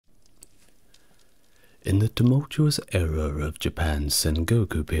In the tumultuous era of Japan's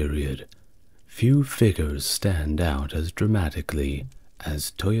Sengoku period, few figures stand out as dramatically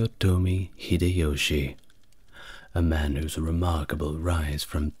as Toyotomi Hideyoshi, a man whose remarkable rise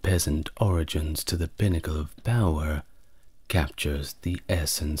from peasant origins to the pinnacle of power captures the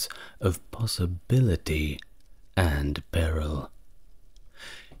essence of possibility and peril.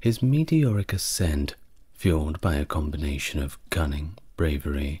 His meteoric ascent, fueled by a combination of cunning,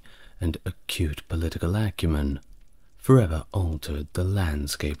 bravery, and acute political acumen, forever altered the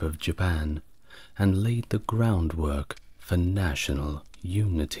landscape of Japan and laid the groundwork for national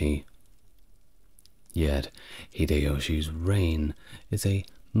unity. Yet Hideyoshi's reign is a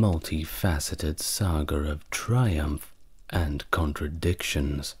multifaceted saga of triumph and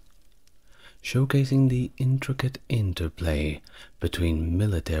contradictions, showcasing the intricate interplay between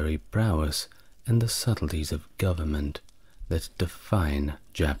military prowess and the subtleties of government that define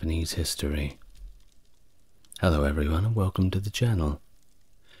Japanese history. Hello everyone and welcome to the channel.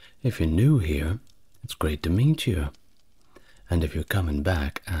 If you're new here, it's great to meet you. And if you're coming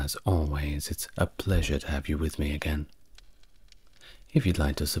back, as always, it's a pleasure to have you with me again. If you'd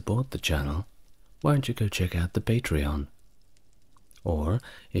like to support the channel, why don't you go check out the Patreon? Or,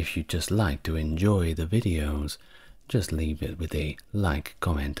 if you'd just like to enjoy the videos, just leave it with a like,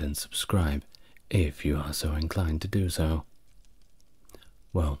 comment and subscribe if you are so inclined to do so.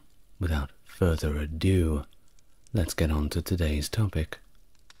 Well, without further ado, let's get on to today's topic,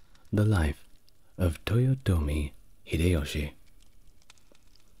 the life of Toyotomi Hideyoshi.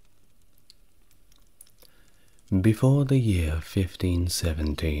 Before the year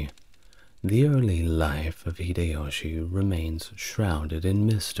 1570, the early life of Hideyoshi remains shrouded in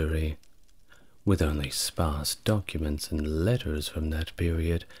mystery, with only sparse documents and letters from that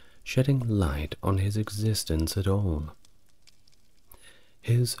period shedding light on his existence at all.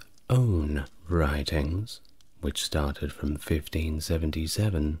 His own writings, which started from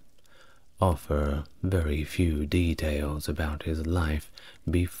 1577, offer very few details about his life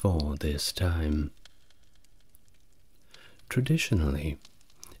before this time. Traditionally,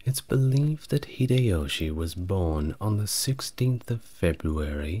 it's believed that Hideyoshi was born on the 16th of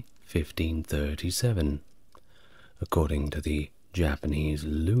February 1537, according to the Japanese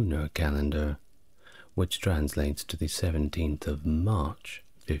lunar calendar, which translates to the 17th of March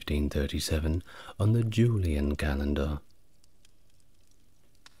 1537 on the Julian calendar.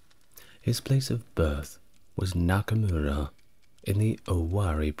 His place of birth was Nakamura in the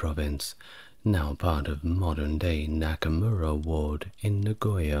Owari province, now part of modern-day Nakamura Ward in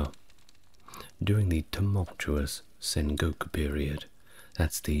Nagoya. During the tumultuous Sengoku period,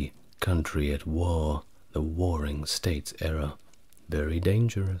 that's the country at war, the warring states era, very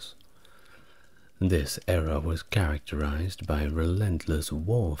dangerous. This era was characterized by relentless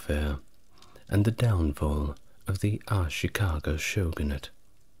warfare and the downfall of the Ashikaga shogunate.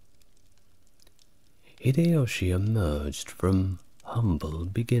 Hideyoshi emerged from humble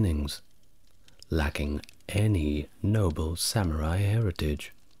beginnings, lacking any noble samurai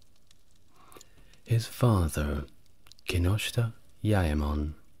heritage. His father, Kinoshita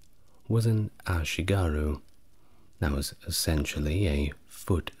Yaemon, was an ashigaru, that was essentially a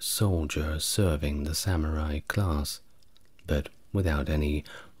foot soldier serving the samurai class, but without any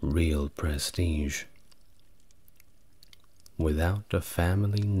real prestige. Without a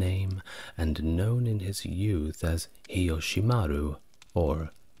family name and known in his youth as Hiyoshimaru,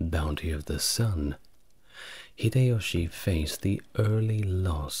 or Bounty of the Sun, Hideyoshi faced the early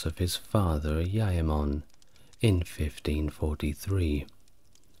loss of his father Yaemon in 1543,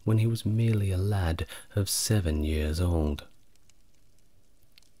 when he was merely a lad of 7 years old.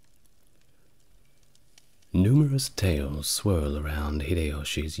 Numerous tales swirl around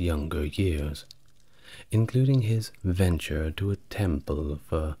Hideyoshi's younger years, including his venture to a temple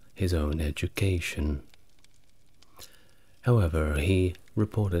for his own education. However, he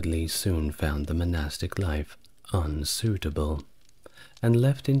reportedly soon found the monastic life unsuitable and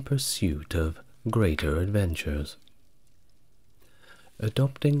left in pursuit of greater adventures.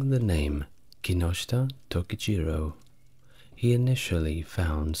 Adopting the name Kinoshita Tokichiro, he initially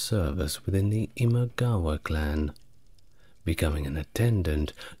found service within the Imagawa clan, becoming an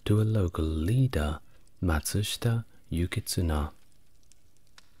attendant to a local leader, Matsushita Yukitsuna.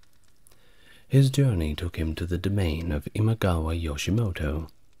 His journey took him to the domain of Imagawa Yoshimoto,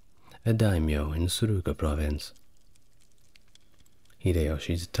 a daimyo in Suruga province.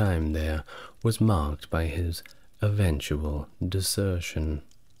 Hideyoshi's time there was marked by his eventual desertion,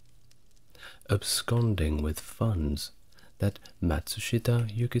 absconding with funds that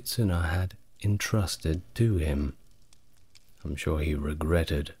Matsushita Yukitsuna had entrusted to him. I'm sure he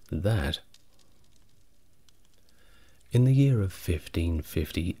regretted that. In the year of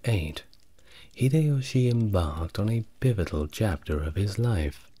 1558, Hideyoshi embarked on a pivotal chapter of his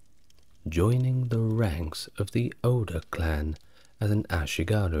life, joining the ranks of the Oda clan as an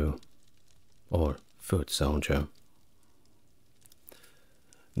ashigaru, or foot soldier.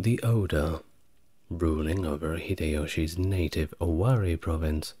 The Oda, ruling over Hideyoshi's native Owari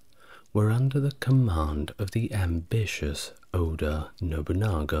province, were under the command of the ambitious Oda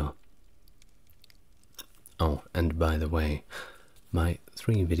Nobunaga. Oh, and by the way, my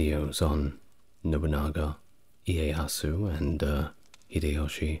 3 videos on Nobunaga, Ieyasu, and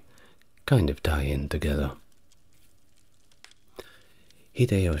Hideyoshi kind of tie in together.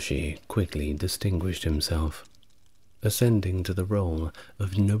 Hideyoshi quickly distinguished himself, ascending to the role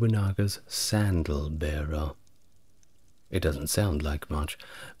of Nobunaga's sandal-bearer. It doesn't sound like much,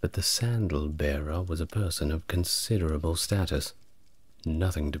 but the sandal-bearer was a person of considerable status,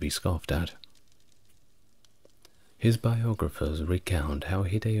 nothing to be scoffed at. His biographers recount how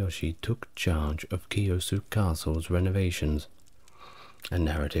Hideyoshi took charge of Kiyosu Castle's renovations, a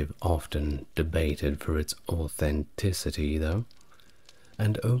narrative often debated for its authenticity, though,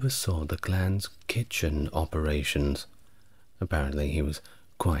 and oversaw the clan's kitchen operations. Apparently he was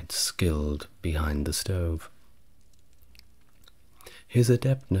quite skilled behind the stove. His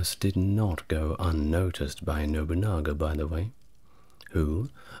adeptness did not go unnoticed by Nobunaga, by the way, who,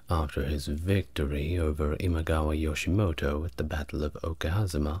 after his victory over Imagawa Yoshimoto at the Battle of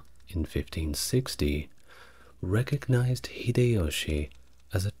Okahazama in 1560, recognized Hideyoshi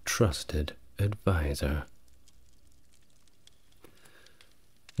as a trusted advisor.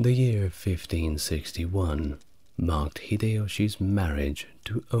 The year 1561 marked Hideyoshi's marriage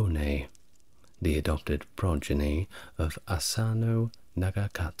to One, the adopted progeny of Asano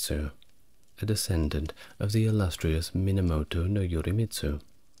Nagakatsu, a descendant of the illustrious Minamoto no Yorimitsu.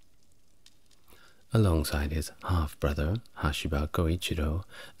 Alongside his half-brother Hashiba Koichiro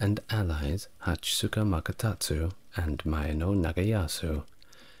and allies Hachisuka Makatatsu and Maeno Nagayasu,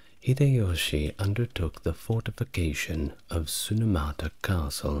 Hideyoshi undertook the fortification of Tsunemata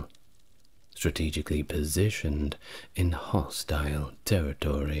Castle, strategically positioned in hostile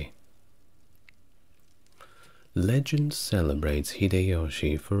territory. Legend celebrates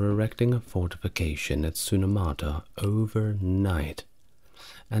Hideyoshi for erecting a fortification at Tsunemata overnight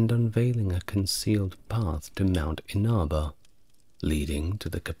and unveiling a concealed path to Mount Inaba, leading to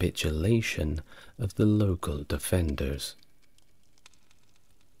the capitulation of the local defenders.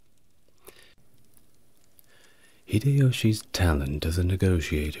 Hideyoshi's talent as a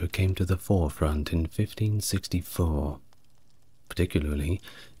negotiator came to the forefront in 1564, particularly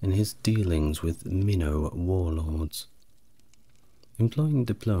in his dealings with Mino warlords. Employing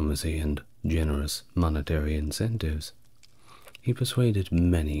diplomacy and generous monetary incentives, he persuaded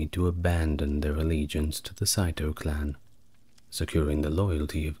many to abandon their allegiance to the Saito clan, securing the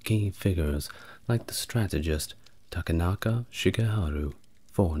loyalty of key figures like the strategist Takenaka Shigeharu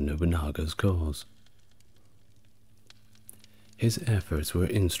for Nobunaga's cause. His efforts were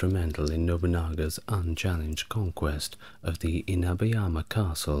instrumental in Nobunaga's unchallenged conquest of the Inabayama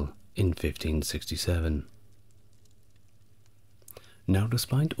Castle in 1567. Now,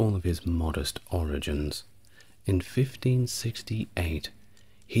 despite all of his modest origins, in 1568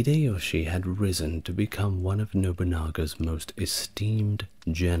 Hideyoshi had risen to become one of Nobunaga's most esteemed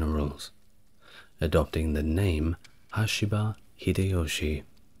generals, adopting the name Hashiba Hideyoshi,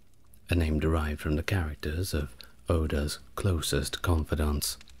 a name derived from the characters of Oda's closest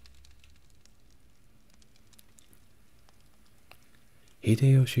confidants.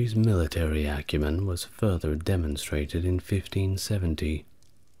 Hideyoshi's military acumen was further demonstrated in 1570,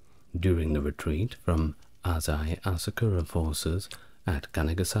 during the retreat from Azai Asakura forces at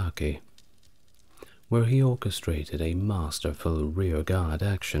Kanagasaki, where he orchestrated a masterful rearguard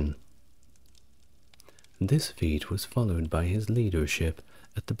action. This feat was followed by his leadership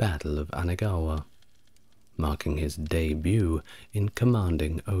at the Battle of Anagawa, marking his debut in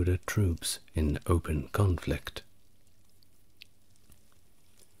commanding Oda troops in open conflict.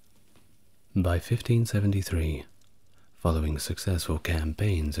 By 1573, following successful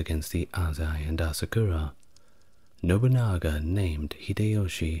campaigns against the Azai and Asakura, Nobunaga named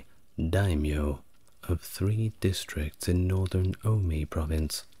Hideyoshi daimyo of 3 districts in northern Omi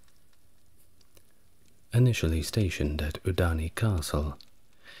province. Initially stationed at Udani Castle,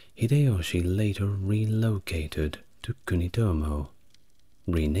 Hideyoshi later relocated to Kunitomo,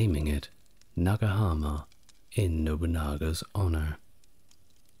 renaming it Nagahama in Nobunaga's honor.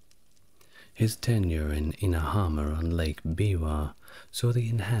 His tenure in Inahama on Lake Biwa saw the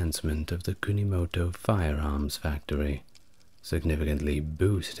enhancement of the Kunimoto firearms factory, significantly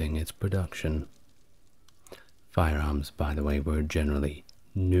boosting its production. Firearms, by the way, were a generally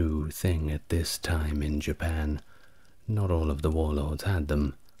new thing at this time in Japan. Not all of the warlords had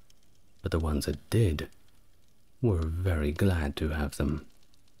them, but the ones that did were very glad to have them.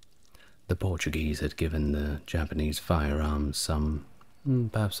 The Portuguese had given the Japanese firearms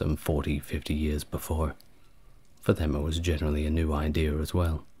perhaps some 40, 50 years before. For them it was generally a new idea as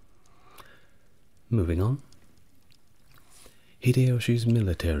well. Moving on. Hideyoshi's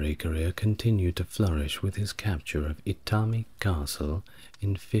military career continued to flourish with his capture of Itami Castle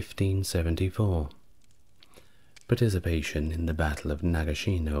in 1574. Participation in the Battle of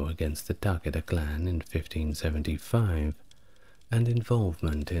Nagashino against the Takeda clan in 1575, and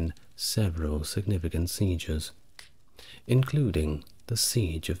involvement in several significant sieges, including the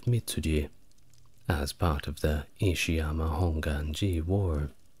Siege of Mitsuji, as part of the Ishiyama Honganji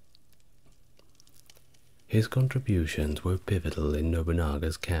War. His contributions were pivotal in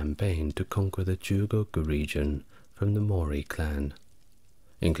Nobunaga's campaign to conquer the Chugoku region from the Mori clan,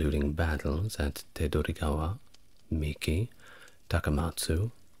 including battles at Tedorigawa, Miki,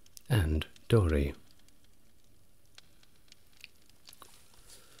 Takamatsu, and Dori.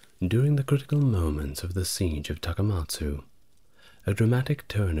 During the critical moments of the siege of Takamatsu, a dramatic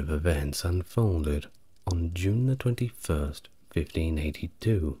turn of events unfolded on June the 21st,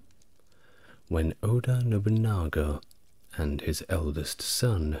 1582, when Oda Nobunaga and his eldest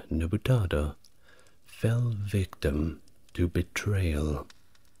son Nobutada fell victim to betrayal.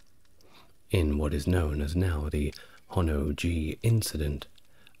 In what is known as now the Honnoji incident,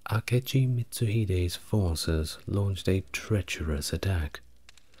 Akechi Mitsuhide's forces launched a treacherous attack,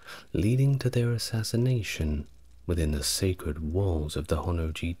 leading to their assassination within the sacred walls of the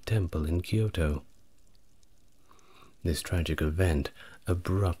Honnoji temple in Kyoto. This tragic event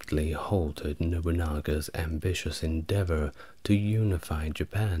abruptly halted Nobunaga's ambitious endeavor to unify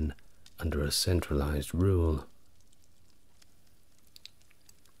Japan under a centralized rule.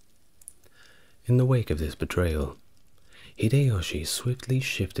 In the wake of this betrayal, Hideyoshi swiftly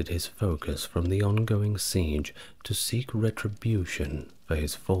shifted his focus from the ongoing siege to seek retribution for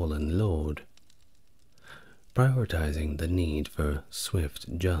his fallen lord. Prioritizing the need for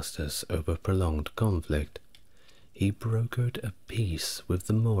swift justice over prolonged conflict, he brokered a peace with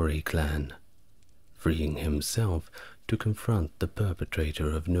the Mori clan, freeing himself to confront the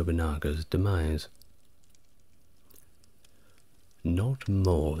perpetrator of Nobunaga's demise. Not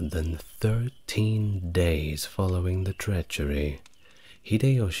more than 13 days following the treachery,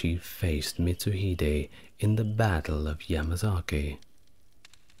 Hideyoshi faced Mitsuhide in the Battle of Yamazaki.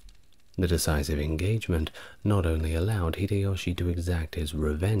 The decisive engagement not only allowed Hideyoshi to exact his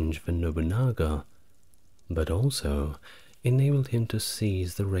revenge for Nobunaga, but also enabled him to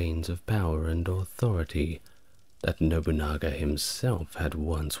seize the reins of power and authority that Nobunaga himself had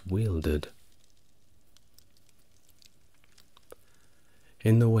once wielded.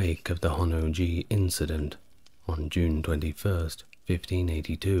 In the wake of the Honnoji incident on June 21st,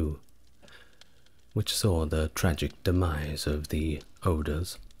 1582, which saw the tragic demise of the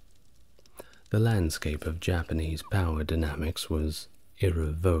Odas, the landscape of Japanese power dynamics was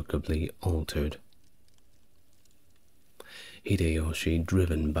irrevocably altered. Hideyoshi,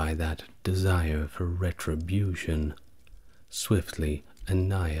 driven by that desire for retribution, swiftly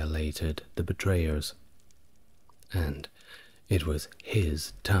annihilated the betrayers, and it was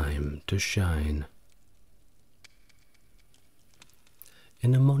his time to shine.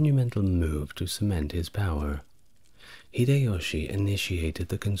 In a monumental move to cement his power, Hideyoshi initiated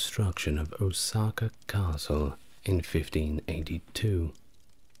the construction of Osaka Castle in 1582,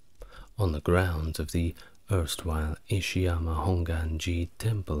 on the grounds of the erstwhile Ishiyama Honganji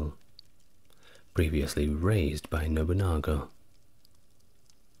Temple, previously razed by Nobunaga.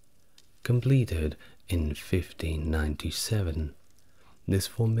 Completed in 1597, this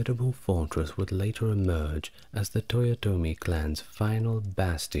formidable fortress would later emerge as the Toyotomi clan's final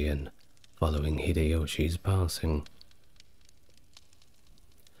bastion following Hideyoshi's passing.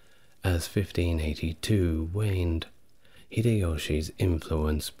 As 1582 waned, Hideyoshi's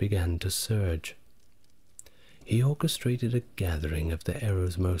influence began to surge. He orchestrated a gathering of the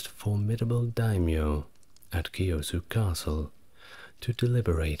era's most formidable daimyo at Kiyosu Castle to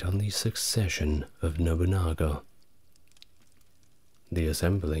deliberate on the succession of Nobunaga. The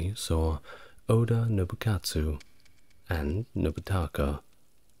assembly saw Oda Nobukatsu and Nobutaka,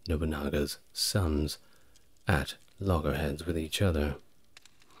 Nobunaga's sons, at loggerheads with each other,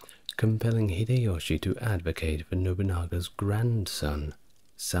 compelling Hideyoshi to advocate for Nobunaga's grandson,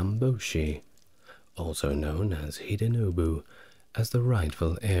 Samboshi, also known as Hidenobu, as the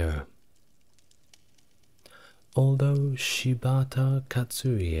rightful heir. Although Shibata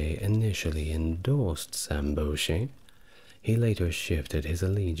Katsuie initially endorsed Samboshi, he later shifted his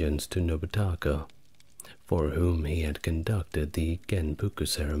allegiance to Nobutaka, for whom he had conducted the Genpuku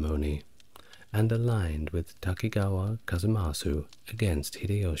ceremony, and aligned with Takigawa Kazumasu against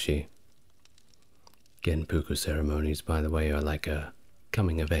Hideyoshi. Genpuku ceremonies, by the way, are like a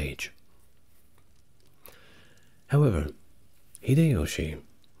coming of age. However, Hideyoshi,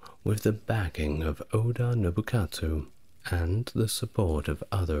 with the backing of Oda Nobunaga and the support of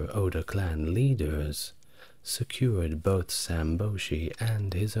other Oda clan leaders, secured both Samboshi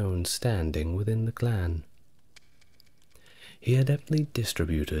and his own standing within the clan. He adeptly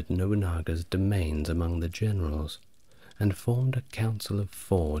distributed Nobunaga's domains among the generals, and formed a council of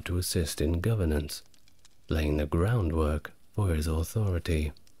 4 to assist in governance, laying the groundwork for his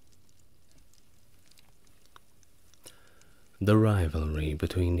authority. The rivalry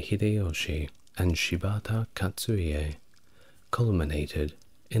between Hideyoshi and Shibata Katsuie culminated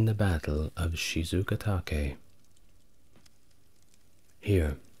in the Battle of Shizukatake.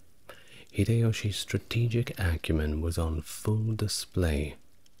 Here, Hideyoshi's strategic acumen was on full display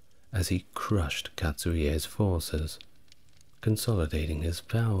as he crushed Katsuie's forces, consolidating his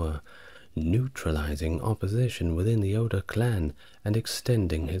power, neutralizing opposition within the Oda clan, and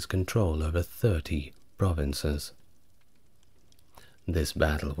extending his control over 30 provinces. This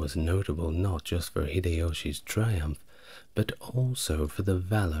battle was notable not just for Hideyoshi's triumph, but also for the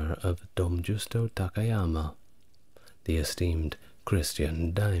valor of Dom Justo Takayama, the esteemed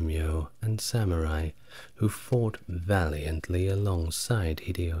Christian daimyo and samurai who fought valiantly alongside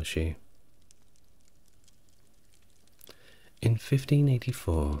Hideyoshi. In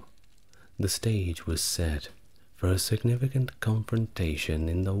 1584, the stage was set for a significant confrontation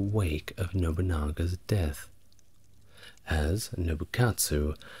in the wake of Nobunaga's death, as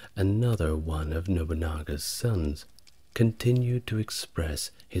Nobukatsu, another one of Nobunaga's sons, continued to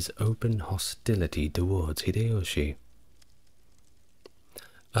express his open hostility towards Hideyoshi.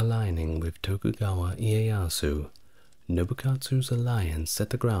 Aligning with Tokugawa Ieyasu, Nobukatsu's alliance set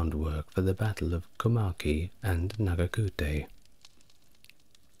the groundwork for the Battle of Komaki and Nagakute.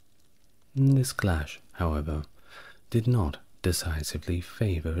 This clash, however, did not decisively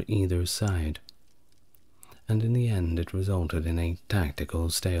favor either side, and in the end it resulted in a tactical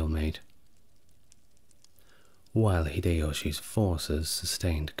stalemate. While Hideyoshi's forces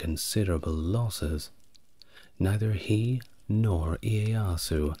sustained considerable losses, neither he nor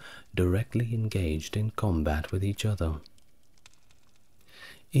Ieyasu directly engaged in combat with each other.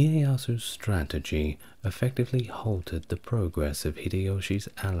 Ieyasu's strategy effectively halted the progress of Hideyoshi's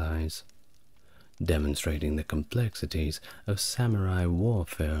allies, demonstrating the complexities of samurai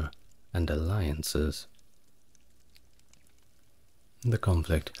warfare and alliances. The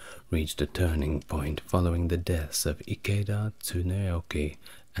conflict reached a turning point following the deaths of Ikeda Tsuneoki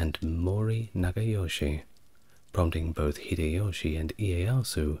and Mori Nagayoshi, prompting both Hideyoshi and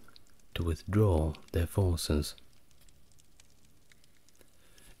Ieyasu to withdraw their forces.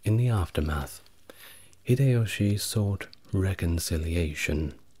 In the aftermath, Hideyoshi sought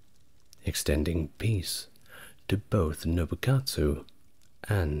reconciliation, extending peace to both Nobukatsu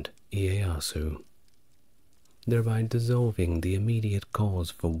and Ieyasu, thereby dissolving the immediate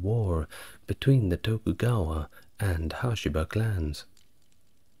cause for war between the Tokugawa and Hashiba clans.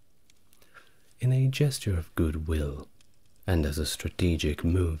 In a gesture of goodwill, and as a strategic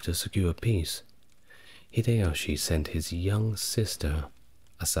move to secure peace, Hideyoshi sent his young sister,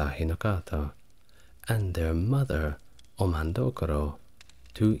 Asahi no Kata, and their mother, Omandokoro,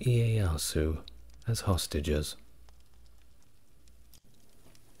 to Ieyasu as hostages.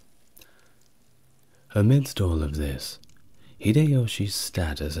 Amidst all of this, Hideyoshi's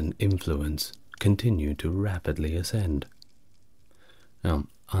status and influence continued to rapidly ascend. Now,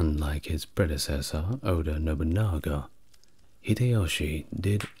 unlike his predecessor, Oda Nobunaga, Hideyoshi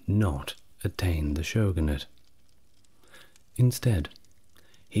did not attain the shogunate. Instead,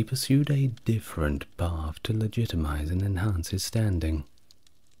 he pursued a different path to legitimize and enhance his standing.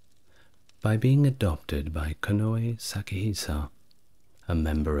 By being adopted by Konoe Sakihisa, a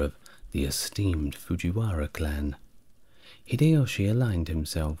member of the esteemed Fujiwara clan, Hideyoshi aligned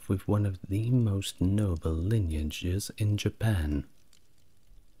himself with one of the most noble lineages in Japan.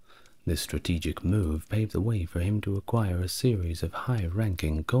 This strategic move paved the way for him to acquire a series of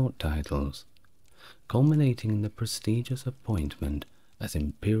high-ranking court titles, culminating in the prestigious appointment as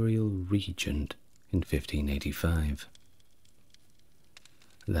Imperial Regent in 1585.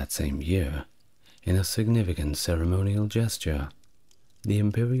 That same year, in a significant ceremonial gesture, the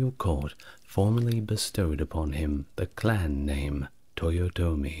Imperial Court formally bestowed upon him the clan name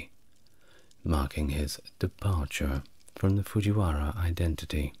Toyotomi, marking his departure from the Fujiwara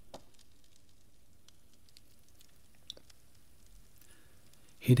identity.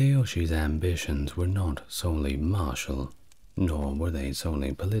 Hideyoshi's ambitions were not solely martial, nor were they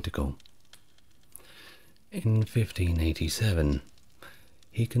solely political. In 1587,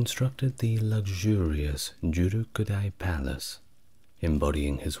 he constructed the luxurious Jurukudai Palace,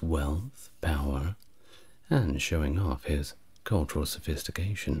 embodying his wealth, power, and showing off his cultural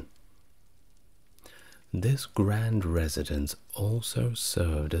sophistication. This grand residence also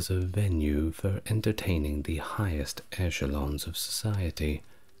served as a venue for entertaining the highest echelons of society,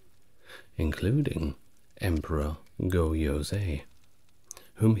 including Emperor Go-Yozei,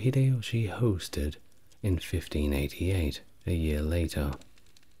 whom Hideyoshi hosted in 1588, a year later.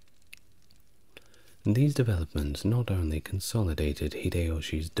 These developments not only consolidated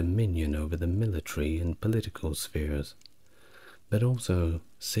Hideyoshi's dominion over the military and political spheres, but also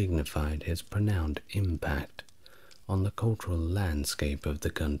signified his pronounced impact on the cultural landscape of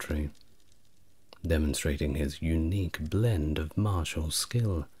the country, demonstrating his unique blend of martial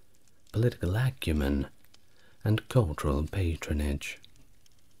skill, political acumen, and cultural patronage.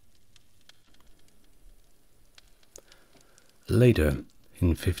 Later, in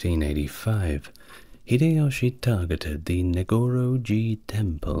 1585, Hideyoshi targeted the Negoro-ji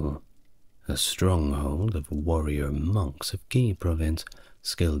Temple, a stronghold of warrior monks of Ki province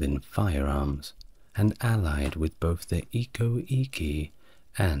skilled in firearms and allied with both the Iko-Iki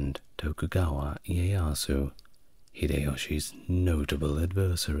and Tokugawa Ieyasu, Hideyoshi's notable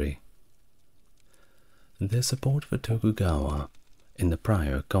adversary. Their support for Tokugawa in the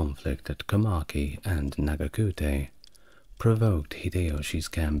prior conflict at Komaki and Nagakute provoked Hideyoshi's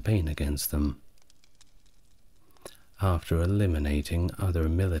campaign against them. After eliminating other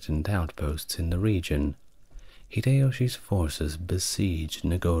militant outposts in the region, Hideyoshi's forces besieged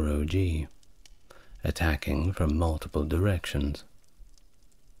Negoro-ji, attacking from multiple directions.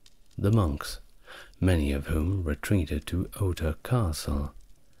 The monks, many of whom retreated to Ota Castle,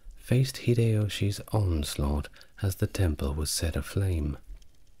 faced Hideyoshi's onslaught as the temple was set aflame,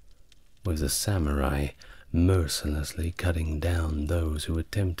 with the samurai mercilessly cutting down those who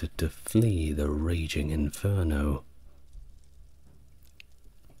attempted to flee the raging inferno.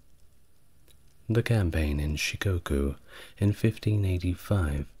 The campaign in Shikoku in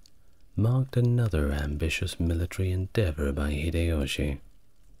 1585 marked another ambitious military endeavor by Hideyoshi,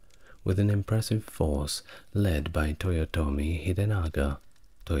 with an impressive force led by Toyotomi Hidenaga,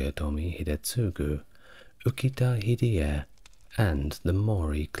 Toyotomi Hidetsugu, Ukita Hideie, and the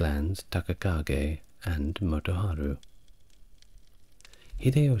Mori clans Takakage and Motoharu.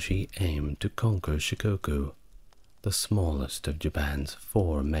 Hideyoshi aimed to conquer Shikoku, the smallest of Japan's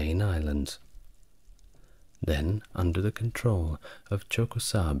 4 main islands, then under the control of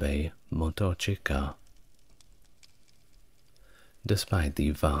Chokusabe Motochika. Despite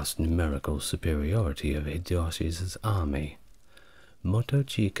the vast numerical superiority of Hideyoshi's army,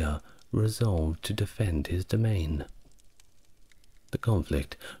 Motochika resolved to defend his domain. The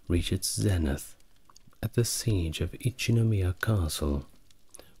conflict reached its zenith at the siege of Ichinomiya Castle,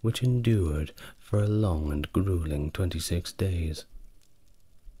 which endured for a long and grueling 26 days.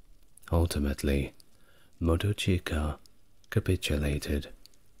 Ultimately, Motochika capitulated,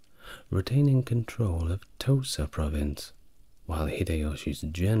 retaining control of Tosa province, while Hideyoshi's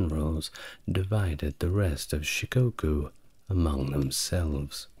generals divided the rest of Shikoku among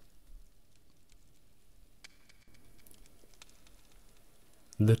themselves.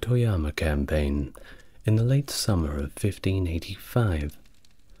 The Toyama campaign in the late summer of 1585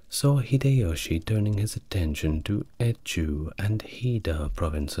 saw Hideyoshi turning his attention to Echu and Hida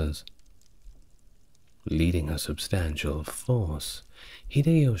provinces. Leading a substantial force,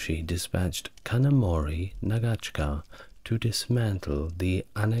 Hideyoshi dispatched Kanamori Nagachika to dismantle the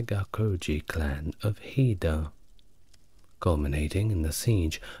Anegakoji clan of Hida, culminating in the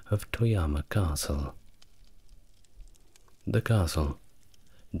siege of Toyama Castle. The castle,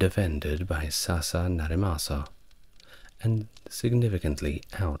 defended by Sasa Narimasa and significantly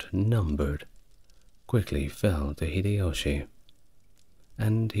outnumbered, quickly fell to Hideyoshi,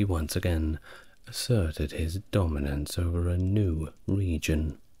 and he once again asserted his dominance over a new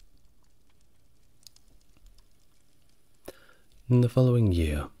region. In the following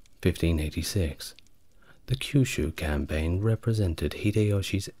year, 1586, the Kyushu campaign represented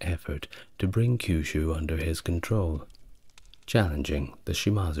Hideyoshi's effort to bring Kyushu under his control, challenging the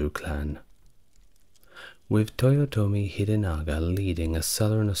Shimazu clan. With Toyotomi Hidenaga leading a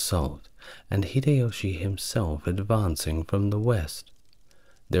southern assault and Hideyoshi himself advancing from the west,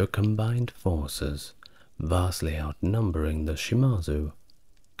 their combined forces, vastly outnumbering the Shimazu,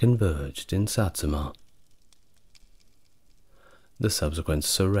 converged in Satsuma. The subsequent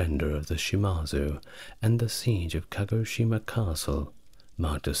surrender of the Shimazu and the siege of Kagoshima Castle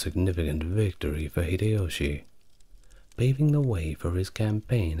marked a significant victory for Hideyoshi, paving the way for his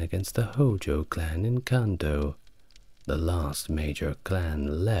campaign against the Hojo clan in Kanto, the last major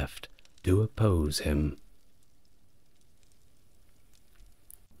clan left to oppose him.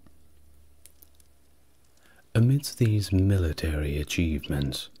 Amidst these military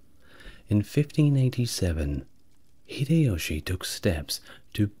achievements, in 1587, Hideyoshi took steps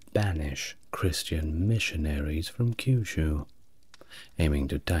to banish Christian missionaries from Kyushu, aiming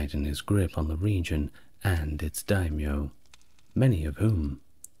to tighten his grip on the region and its daimyo, many of whom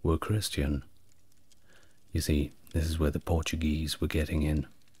were Christian. You see, this is where the Portuguese were getting in.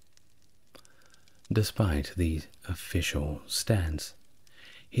 Despite the official stance,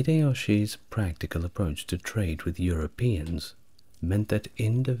 Hideyoshi's practical approach to trade with Europeans meant that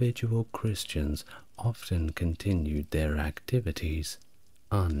individual Christians often continued their activities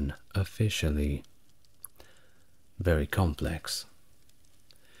unofficially. Very complex.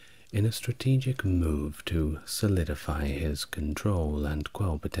 In a strategic move to solidify his control and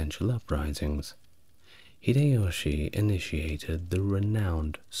quell potential uprisings, Hideyoshi initiated the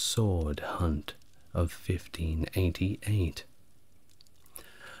renowned sword hunt of 1588.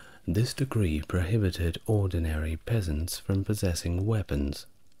 This decree prohibited ordinary peasants from possessing weapons,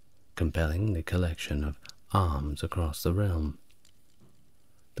 compelling the collection of arms across the realm.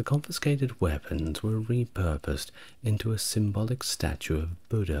 The confiscated weapons were repurposed into a symbolic statue of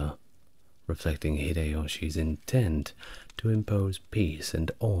Buddha, reflecting Hideyoshi's intent to impose peace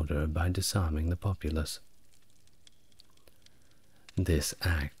and order by disarming the populace. This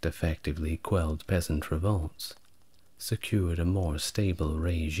act effectively quelled peasant revolts, secured a more stable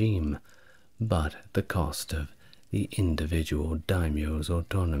regime, but at the cost of the individual daimyo's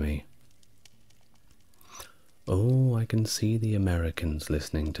autonomy. Oh, I can see the Americans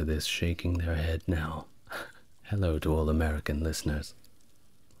listening to this shaking their head now. Hello to all American listeners.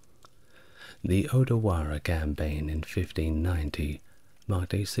 The Odawara campaign in 1590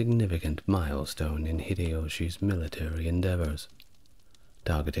 marked a significant milestone in Hideyoshi's military endeavors,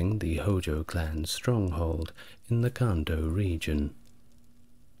 targeting the Hojo clan's stronghold in the Kanto region.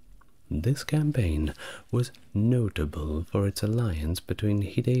 This campaign was notable for its alliance between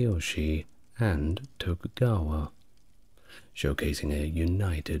Hideyoshi and Tokugawa, showcasing a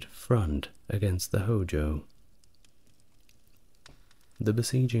united front against the Hojo. The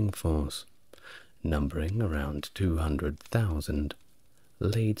besieging force, numbering around 200,000,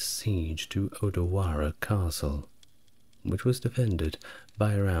 laid siege to Odawara Castle, which was defended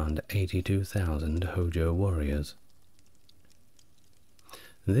by around 82,000 Hojo warriors.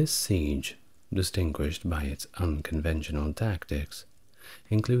 This siege, distinguished by its unconventional tactics,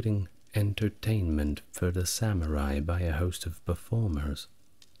 including entertainment for the samurai by a host of performers,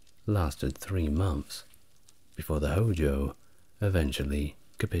 lasted 3 months, before the Hojo eventually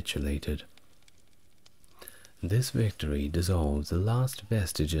capitulated. This victory dissolved the last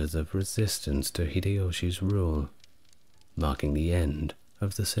vestiges of resistance to Hideyoshi's rule, marking the end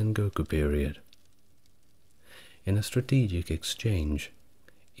of the Sengoku period. In a strategic exchange,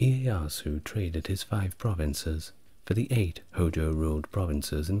 Ieyasu traded his 5 provinces for the 8 Hojo-ruled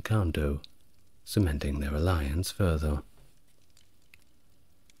provinces in Kanto, cementing their alliance further.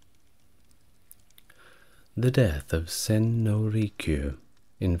 The death of Sen no Rikyu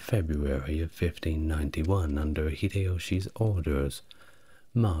in February of 1591 under Hideyoshi's orders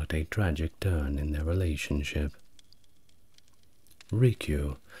marked a tragic turn in their relationship.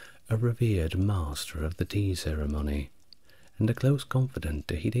 Rikyu, a revered master of the tea ceremony and a close confidant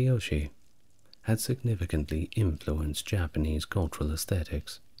to Hideyoshi, had significantly influenced Japanese cultural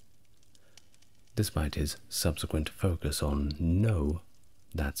aesthetics. Despite his subsequent focus on no,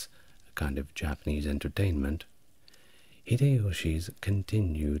 that's a kind of Japanese entertainment, Hideyoshi's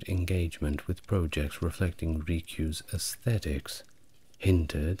continued engagement with projects reflecting Rikyu's aesthetics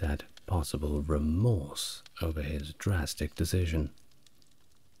hinted at possible remorse over his drastic decision.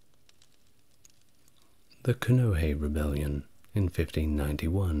 The Konohe Rebellion in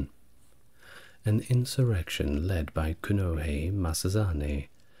 1591, an insurrection led by Konohe Masazane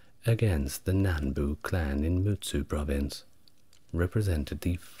against the Nanbu clan in Mutsu province, represented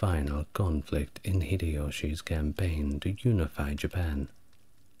the final conflict in Hideyoshi's campaign to unify Japan.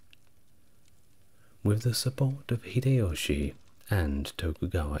 With the support of Hideyoshi and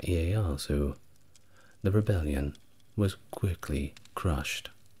Tokugawa Ieyasu, the rebellion was quickly crushed,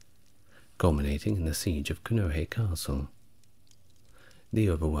 culminating in the siege of Konohe Castle. The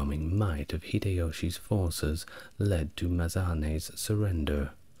overwhelming might of Hideyoshi's forces led to Mazane's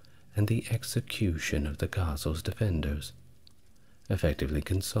surrender and the execution of the castle's defenders, effectively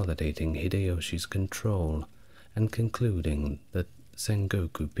consolidating Hideyoshi's control and concluding the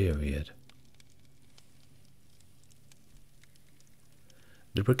Sengoku period.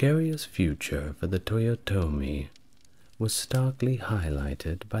 The precarious future for the Toyotomi was starkly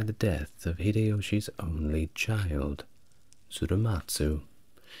highlighted by the death of Hideyoshi's only child, Tsurumatsu,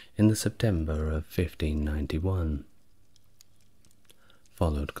 in the September of 1591,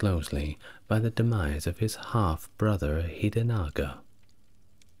 followed closely by the demise of his half-brother Hidenaga.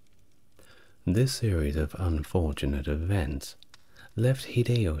 This series of unfortunate events left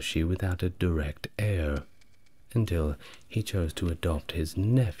Hideyoshi without a direct heir, until he chose to adopt his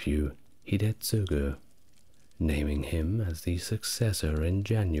nephew Hidetsugu, naming him as the successor in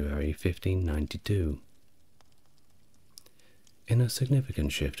January 1592. In a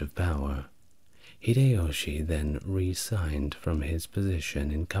significant shift of power, Hideyoshi then resigned from his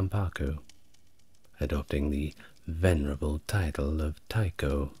position in Kampaku, adopting the venerable title of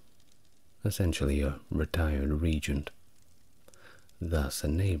Taiko, essentially a retired regent, thus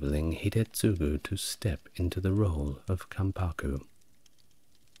enabling Hidetsugu to step into the role of Kampaku.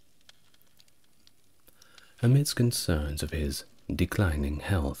 Amidst concerns of his declining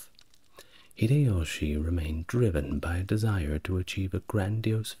health, Hideyoshi remained driven by a desire to achieve a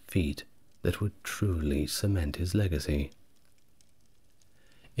grandiose feat that would truly cement his legacy.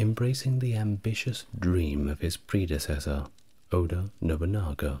 Embracing the ambitious dream of his predecessor, Oda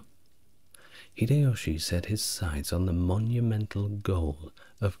Nobunaga, Hideyoshi set his sights on the monumental goal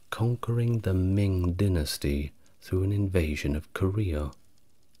of conquering the Ming dynasty through an invasion of Korea,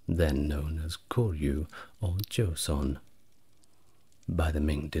 then known as Koryu or Joseon. By the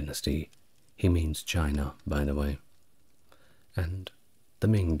Ming dynasty, he means China, by the way. And the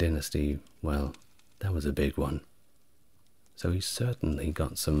Ming dynasty, well, that was a big one. So he certainly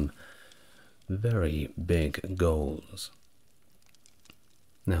got some very big goals.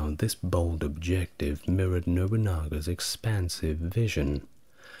 Now, this bold objective mirrored Nobunaga's expansive vision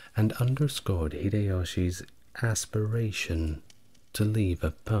and underscored Hideyoshi's aspiration to leave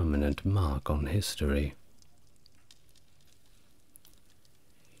a permanent mark on history.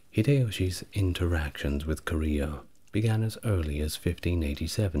 Hideyoshi's interactions with Korea began as early as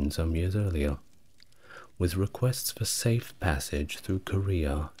 1587, some years earlier, with requests for safe passage through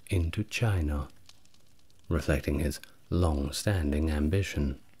Korea into China, reflecting his long-standing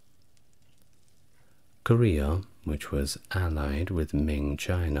ambition. Korea, which was allied with Ming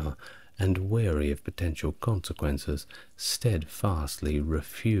China and wary of potential consequences, steadfastly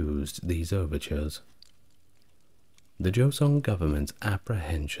refused these overtures. The Joseon government's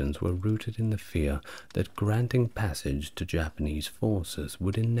apprehensions were rooted in the fear that granting passage to Japanese forces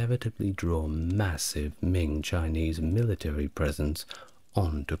would inevitably draw massive Ming Chinese military presence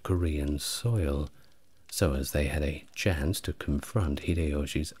onto Korean soil, so as they had a chance to confront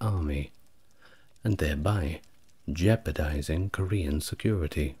Hideyoshi's army, and thereby jeopardizing Korean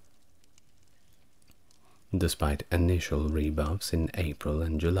security. Despite initial rebuffs in April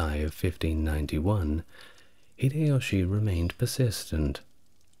and July of 1591, Hideyoshi remained persistent,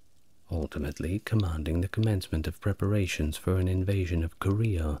 ultimately commanding the commencement of preparations for an invasion of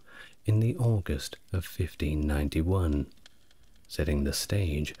Korea in the August of 1591. Setting the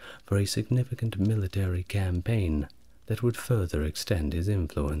stage for a significant military campaign that would further extend his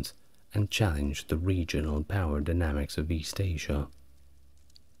influence and challenge the regional power dynamics of East Asia.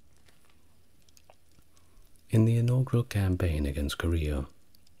 In the inaugural campaign against Korea,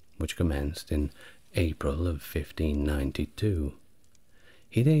 which commenced in April of 1592,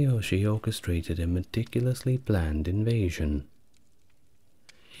 Hideyoshi orchestrated a meticulously planned invasion.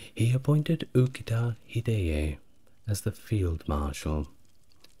 He appointed Ukita Hideye as the field marshal,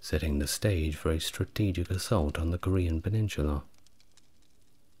 setting the stage for a strategic assault on the Korean peninsula.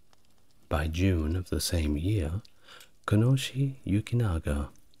 By June of the same year, Konoshi Yukinaga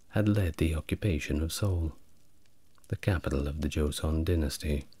had led the occupation of Seoul, the capital of the Joseon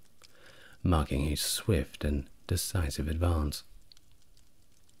dynasty, marking a swift and decisive advance.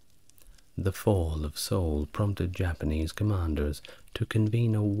 The fall of Seoul prompted Japanese commanders to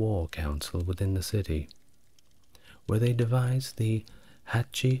convene a war council within the city, where they devised the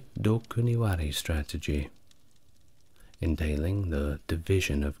Hachi Dokuniwari strategy, entailing the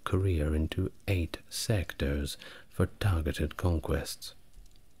division of Korea into 8 sectors for targeted conquests.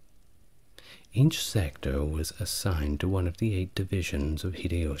 Each sector was assigned to one of the 8 divisions of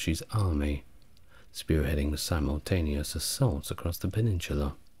Hideyoshi's army, spearheading simultaneous assaults across the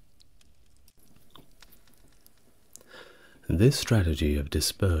peninsula. This strategy of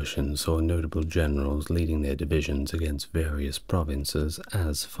dispersion saw notable generals leading their divisions against various provinces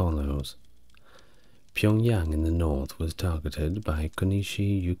as follows. Pyongyang in the north was targeted by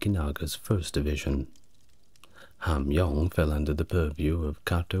Konishi Yukinaga's 1st Division. Hamyong fell under the purview of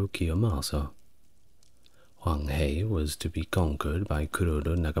Kato Kiyomasa. Hwanghae was to be conquered by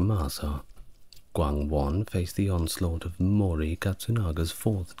Kuroda Nagamasa. Gwangwon faced the onslaught of Mori Katsunaga's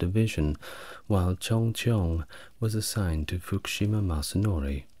 4th Division, while Chongcheong was assigned to Fukushima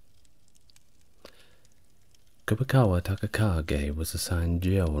Masanori. Kubakawa Takakage was assigned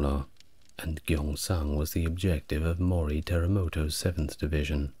Jeolla, and Gyeongsang was the objective of Mori Teramoto's 7th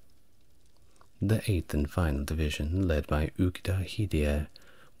Division. The 8th and final division, led by Ukita Hideye,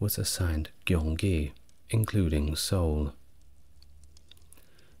 was assigned Gyeonggi, including Seoul.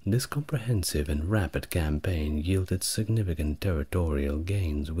 This comprehensive and rapid campaign yielded significant territorial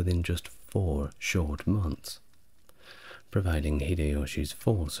gains within just 4 short months, providing Hideyoshi's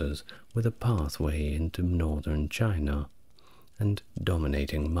forces with a pathway into northern China and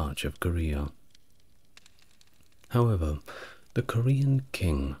dominating much of Korea. However, the Korean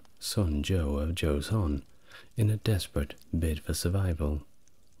king Sunjo of Joseon, in a desperate bid for survival,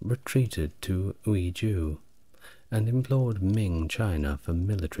 retreated to Uiju and implored Ming China for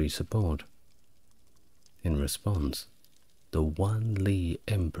military support. In response, the Wan Li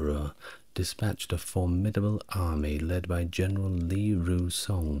Emperor dispatched a formidable army led by General Li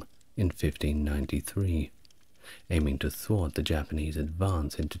Ru-song in 1593, aiming to thwart the Japanese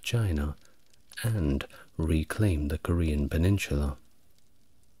advance into China and reclaim the Korean peninsula.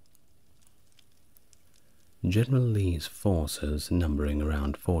 General Li's forces, numbering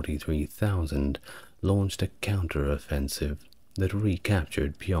around 43,000, launched a counter-offensive that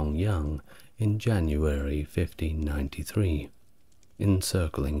recaptured Pyongyang in January 1593,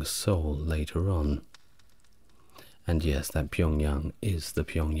 encircling Seoul later on. And yes, that Pyongyang is the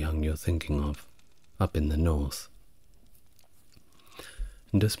Pyongyang you're thinking of, up in the north.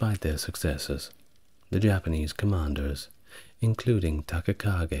 Despite their successes, the Japanese commanders, including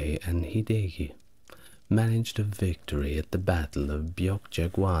Takakage and Hideki, managed a victory at the Battle of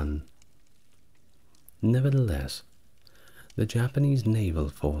Byokjaegwan. Nevertheless, the Japanese naval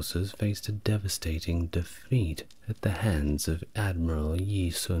forces faced a devastating defeat at the hands of Admiral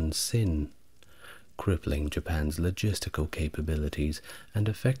Yi Sun-sin, crippling Japan's logistical capabilities and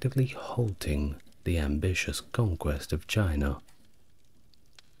effectively halting the ambitious conquest of China.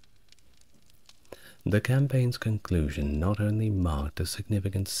 The campaign's conclusion not only marked a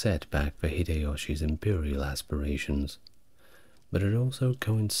significant setback for Hideyoshi's imperial aspirations, but it also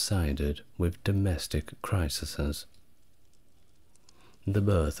coincided with domestic crises. The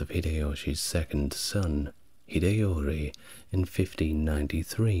birth of Hideyoshi's 2nd son, Hideyori, in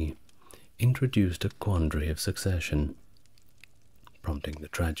 1593, introduced a quandary of succession, prompting the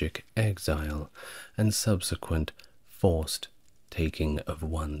tragic exile and subsequent forced taking of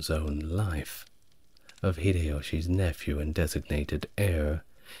one's own life of Hideyoshi's nephew and designated heir,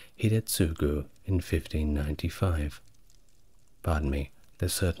 Hidetsugu, in 1595. Pardon me,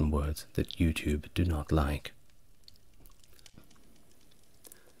 there's certain words that YouTube do not like.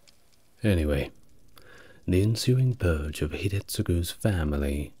 Anyway, the ensuing purge of Hidetsugu's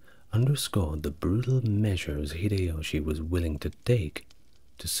family underscored the brutal measures Hideyoshi was willing to take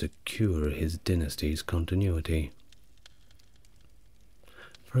to secure his dynasty's continuity.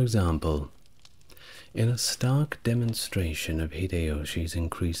 For example, in a stark demonstration of Hideyoshi's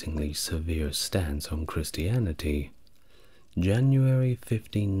increasingly severe stance on Christianity, January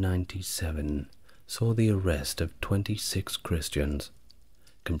 1597 saw the arrest of 26 Christians,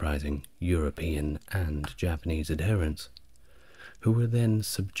 comprising European and Japanese adherents, who were then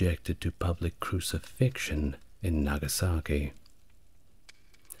subjected to public crucifixion in Nagasaki.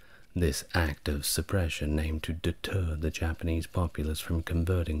 This act of suppression aimed to deter the Japanese populace from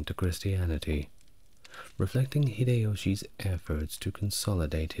converting to Christianity, reflecting Hideyoshi's efforts to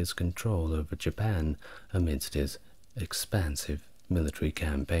consolidate his control over Japan amidst his expansive military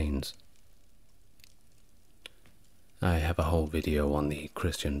campaigns. I have a whole video on the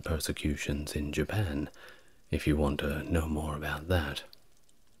Christian persecutions in Japan, if you want to know more about that.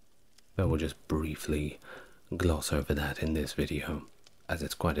 But we'll just briefly gloss over that in this video, as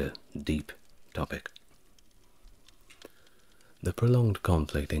it's quite a deep topic. The prolonged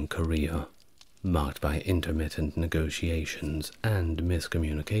conflict in Korea, marked by intermittent negotiations and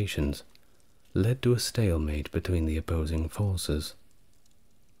miscommunications, led to a stalemate between the opposing forces.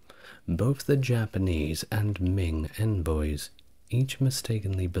 Both the Japanese and Ming envoys, each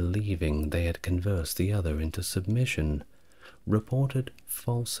mistakenly believing they had convinced the other into submission, reported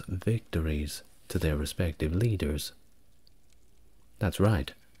false victories to their respective leaders, That's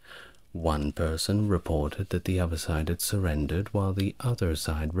right. One person reported that the other side had surrendered, while the other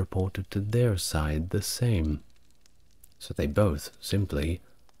side reported to their side the same. So they both simply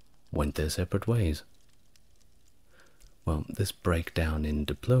went their separate ways. Well, this breakdown in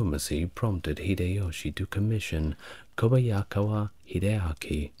diplomacy prompted Hideyoshi to commission Kobayakawa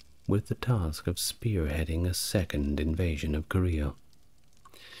Hideaki with the task of spearheading a second invasion of Korea,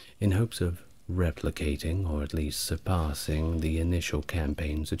 in hopes of replicating or at least surpassing the initial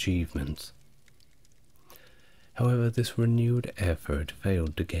campaign's achievements. However, this renewed effort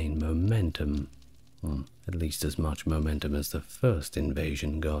failed to gain momentum, at least as much momentum as the first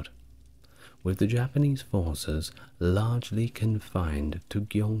invasion got, with the Japanese forces largely confined to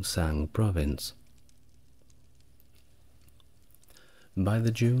Gyeongsang province. By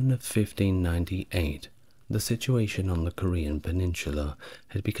the June of 1598, the situation on the Korean peninsula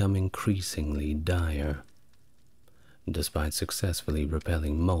had become increasingly dire. Despite successfully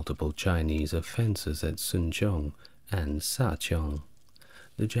repelling multiple Chinese offenses at Suncheon and Sacheong,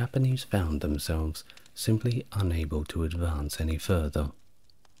 the Japanese found themselves simply unable to advance any further.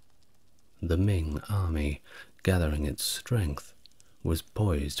 The Ming army, gathering its strength, was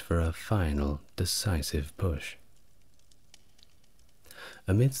poised for a final, decisive push.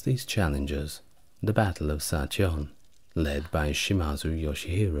 Amidst these challenges, the Battle of Sacheon, led by Shimazu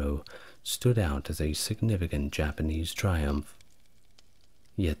Yoshihiro, stood out as a significant Japanese triumph.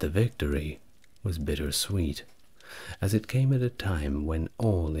 Yet the victory was bittersweet, as it came at a time when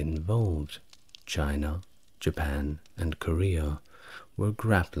all involved, China, Japan, and Korea, were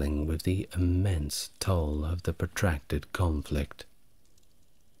grappling with the immense toll of the protracted conflict.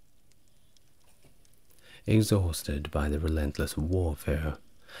 Exhausted by the relentless warfare,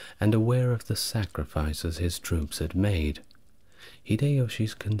 and aware of the sacrifices his troops had made,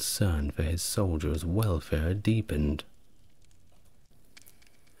 Hideyoshi's concern for his soldiers' welfare deepened.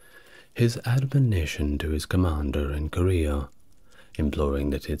 His admonition to his commander in Korea, imploring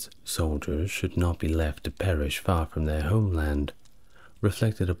that its soldiers should not be left to perish far from their homeland,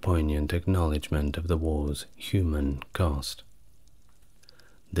 reflected a poignant acknowledgment of the war's human cost.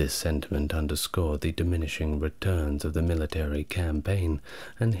 This sentiment underscored the diminishing returns of the military campaign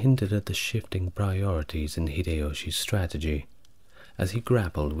and hinted at the shifting priorities in Hideyoshi's strategy, as he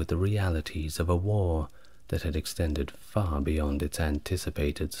grappled with the realities of a war that had extended far beyond its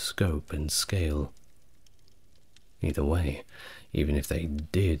anticipated scope and scale. Either way, even if they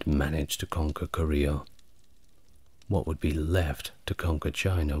did manage to conquer Korea, what would be left to conquer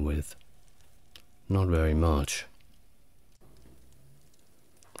China with? Not very much.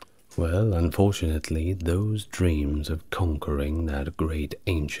 Well, unfortunately, those dreams of conquering that great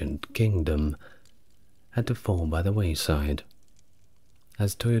ancient kingdom had to fall by the wayside,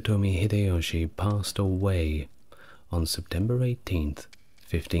 as Toyotomi Hideyoshi passed away on September 18th,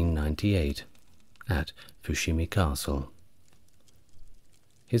 1598, at Fushimi Castle.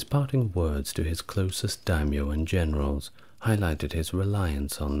 His parting words to his closest daimyo and generals highlighted his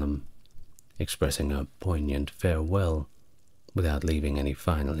reliance on them, expressing a poignant farewell without leaving any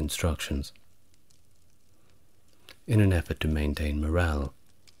final instructions. In an effort to maintain morale,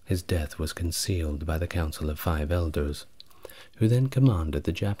 his death was concealed by the Council of Five Elders, who then commanded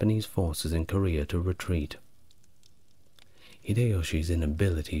the Japanese forces in Korea to retreat. Hideyoshi's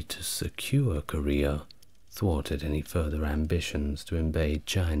inability to secure Korea thwarted any further ambitions to invade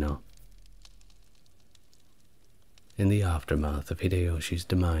China. In the aftermath of Hideyoshi's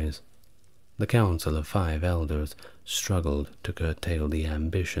demise, the Council of Five Elders struggled to curtail the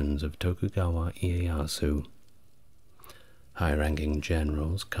ambitions of Tokugawa Ieyasu. High-ranking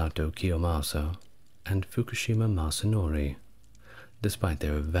generals Kato Kiyomasa and Fukushima Masanori, despite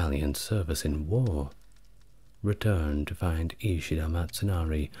their valiant service in war, returned to find Ishida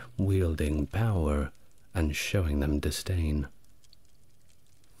Matsunari wielding power and showing them disdain.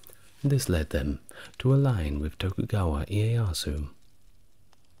 This led them to align with Tokugawa Ieyasu.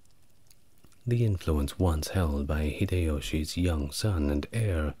 The influence once held by Hideyoshi's young son and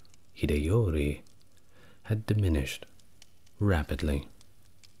heir, Hideyori, had diminished rapidly.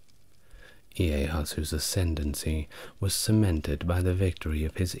 Ieyasu's ascendancy was cemented by the victory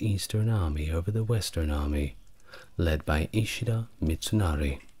of his eastern army over the western army, led by Ishida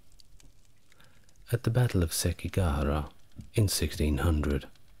Mitsunari, at the Battle of Sekigahara in 1600.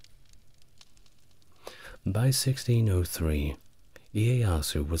 By 1603,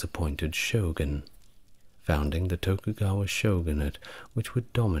 Ieyasu was appointed shogun, founding the Tokugawa shogunate, which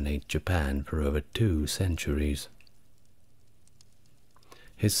would dominate Japan for over 2 centuries.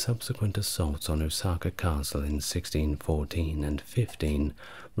 His subsequent assaults on Osaka Castle in 1614 and 15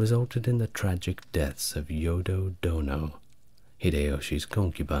 resulted in the tragic deaths of Yodo Dono, Hideyoshi's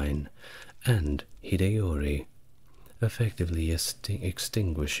concubine, and Hideyori, effectively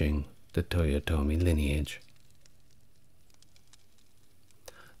extinguishing the Toyotomi lineage.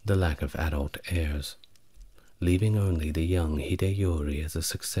 The lack of adult heirs, leaving only the young Hideyori as a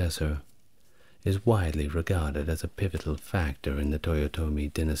successor, is widely regarded as a pivotal factor in the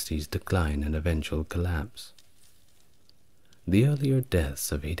Toyotomi dynasty's decline and eventual collapse. The earlier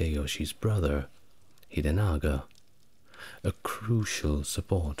deaths of Hideyoshi's brother, Hidenaga, a crucial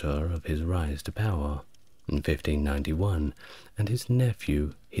supporter of his rise to power, in 1591, and his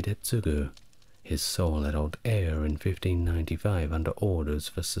nephew Hidetsugu, his sole adult heir in 1595 under orders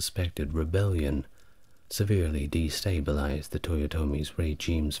for suspected rebellion, severely destabilized the Toyotomi's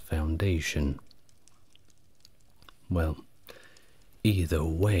regime's foundation. Well, either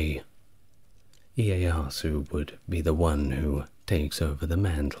way, Ieyasu would be the one who takes over the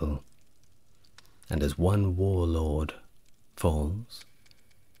mantle, and as one warlord falls,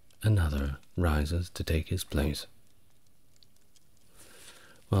 another rises to take his place.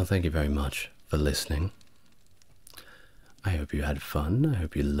 Well, thank you very much for listening. I hope you had fun. I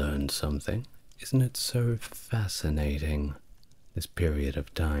hope you learned something. Isn't it so fascinating, this period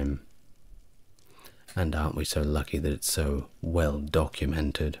of time? And aren't we so lucky that it's so well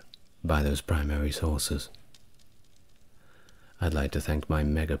documented by those primary sources? I'd like to thank my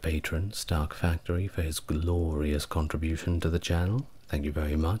mega patron, Stark Factory, for his glorious contribution to the channel. Thank you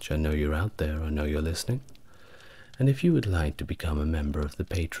very much. I know you're out there. I know you're listening. And if you would like to become a member of the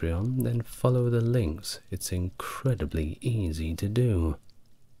Patreon, then follow the links. It's incredibly easy to do.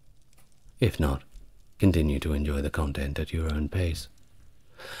 If not, continue to enjoy the content at your own pace.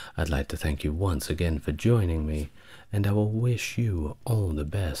 I'd like to thank you once again for joining me, and I will wish you all the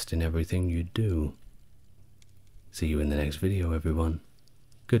best in everything you do. See you in the next video, everyone.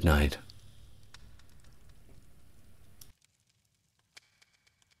 Good night.